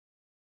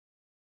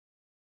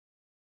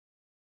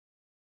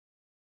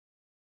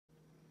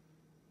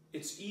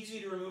It's easy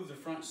to remove the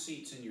front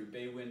seats in your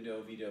bay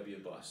window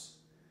VW bus.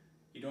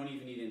 You don't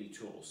even need any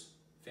tools.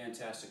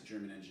 Fantastic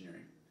German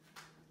engineering.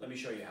 Let me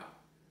show you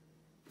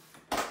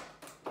how.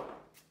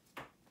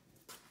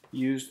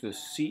 Use the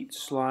seat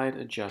slide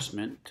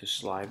adjustment to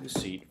slide the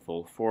seat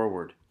full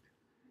forward.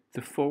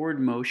 The forward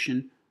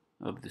motion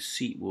of the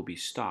seat will be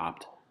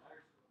stopped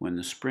when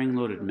the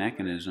spring-loaded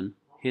mechanism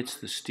hits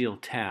the steel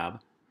tab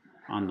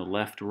on the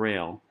left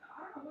rail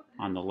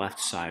on the left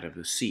side of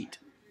the seat.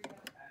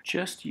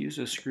 Just use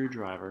a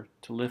screwdriver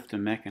to lift the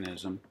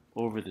mechanism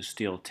over the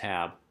steel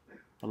tab,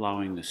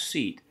 allowing the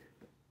seat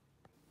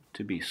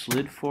to be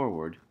slid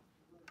forward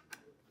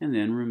and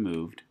then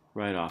removed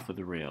right off of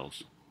the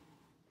rails.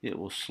 It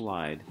will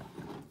slide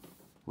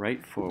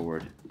right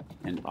forward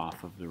and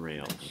off of the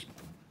rails,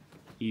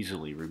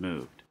 easily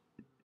removed.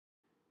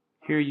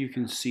 Here you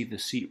can see the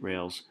seat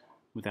rails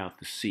without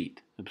the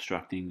seat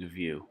obstructing the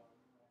view.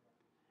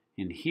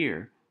 And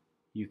here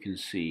you can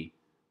see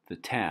the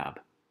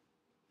tab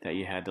that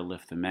you had to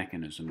lift the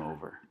mechanism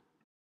over.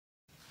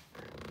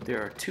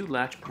 There are two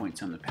latch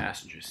points on the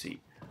passenger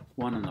seat,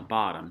 one on the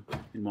bottom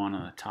and one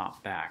on the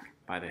top back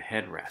by the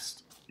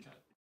headrest.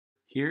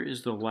 Here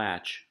is the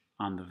latch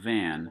on the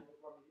van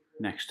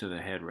next to the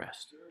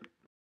headrest.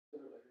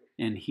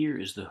 And here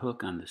is the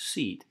hook on the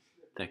seat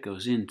that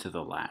goes into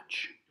the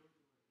latch.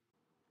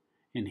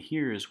 And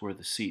here is where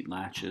the seat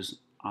latches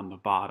on the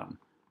bottom,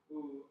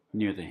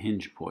 near the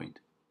hinge point.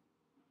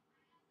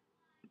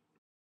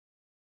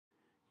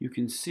 You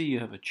can see you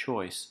have a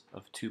choice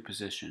of two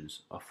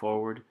positions, a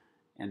forward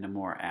and a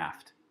more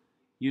aft.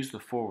 Use the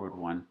forward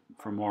one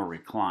for more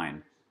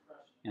recline,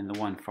 and the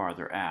one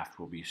farther aft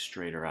will be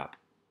straighter up.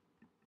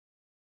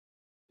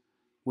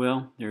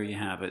 Well, there you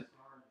have it.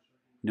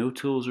 No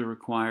tools are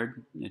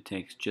required. It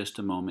takes just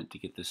a moment to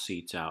get the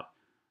seats out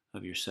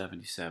of your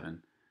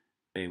 '77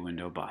 bay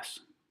window bus.